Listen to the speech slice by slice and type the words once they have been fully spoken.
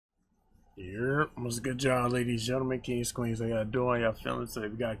Yep, what's good, job, ladies, gentlemen, kings, queens. How y'all doing? Y'all feeling today?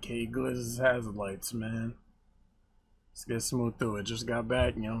 We got Glizz hazard lights, man. Let's get smooth through it. Just got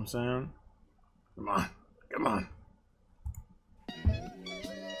back, you know what I'm saying? Come on, come on.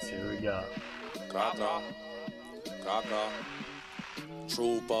 Let's see what we got. Gaga.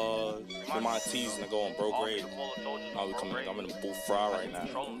 True buzz. For my T's and go on bro grade. Now I'm in the booth fry right now.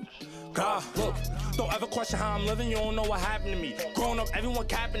 God, look, don't ever question how I'm living, you don't know what happened to me. Growing up, everyone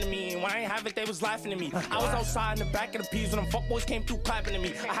capping to me, and when I ain't have it, they was laughing at me. I was outside in the back of the peas when them fuckboys came through clapping at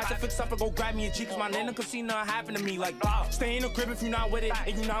me. I had to fix up and go grab me a G, cause my nana could see nothing happen to me. Like, stay in the crib if you not with it,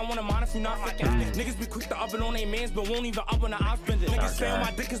 and you not wanna mind if you not flicking. Niggas be quick to up and on they mans, but won't even up when the ops spend it. Niggas stay on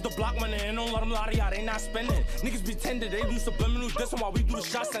my dick is the block money, and don't let them lie to y'all, they not spending. Niggas be tender, they do subliminal dissing while we do the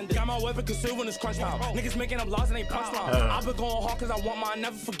shot sending. Got my weapon concealed when it's crunch time. Niggas making up laws and they punchline. I've been going hard cause I want mine,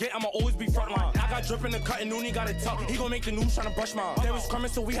 never forget, I'ma always be frontline. I got drip in the cut and Nooney got it tucked. He gon' make the news tryna brush mine. They was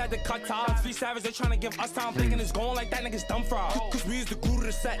coming so we had to cut ties. 3 Savage, they tryna give us time. Thinking it's going like that, niggas dumb fried. Cause we is the glue to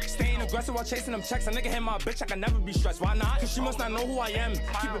the set. Staying aggressive while chasing them checks. A nigga hit my bitch, I can never be stressed. Why not? Cause she must not know who I am.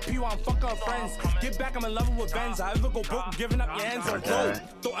 Keep it P while I'm fucking her friends. Get back, I'm in love with Benz. I ever go broke, giving up your hands on road.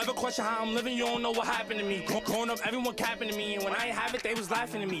 Don't ever question how I'm living, you don't know what happened to me. Growing up, everyone capping to me. And when I ain't have it, they was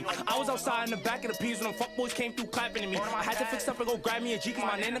laughing at me. I was outside in the back of the peas when them fuckboys came through clapping at me. I had to fix up and go grab me a G, cause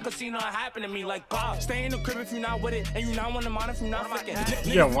my nana could see nothing happen to me. Like, God, stay in the crib if you not with it, and you not want to mind if you not flicking.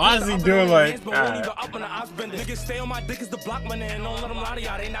 Yo, why is he doing like Niggas stay on my dick is the block money, and don't let them lie to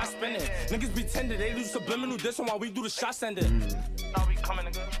y'all, they not spending. Niggas be tender, they do subliminal dissing while we do the shot sending. Now we coming,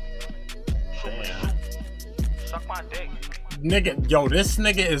 nigga. Suck my dick. Nigga, yo, this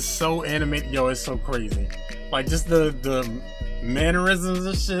nigga is so animated. Yo, it's so crazy. Like, just the mannerisms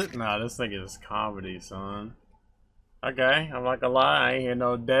and shit. Nah, this nigga is comedy, son. Okay, I'm not gonna lie, I ain't hear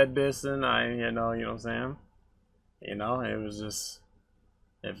no dead dissing, I ain't hear no, you know what I'm saying? You know, it was just,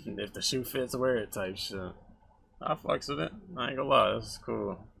 if the shoe fits, wear it type shit. I fucks with it, I ain't gonna lie, this is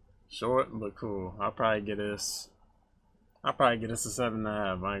cool. Short, but cool. I'll probably get this a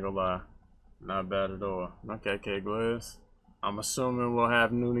 7.5, I ain't gonna lie. Not bad at all. Okay, Glizz. I'm assuming we'll have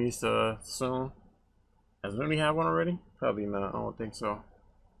Noonies soon. Has Noonie have one already? Probably not, I don't think so.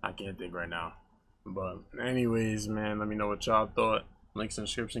 I can't think right now. But anyways, man, let me know what y'all thought. Links in the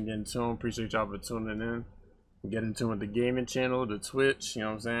description. Get in tune. Appreciate y'all for tuning in. Get in tune with the gaming channel, the Twitch, you know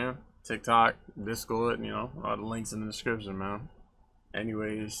what I'm saying? TikTok, Discord, you know, all the links in the description, man.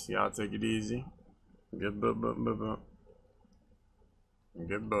 Anyways, y'all take it easy. Goodbye.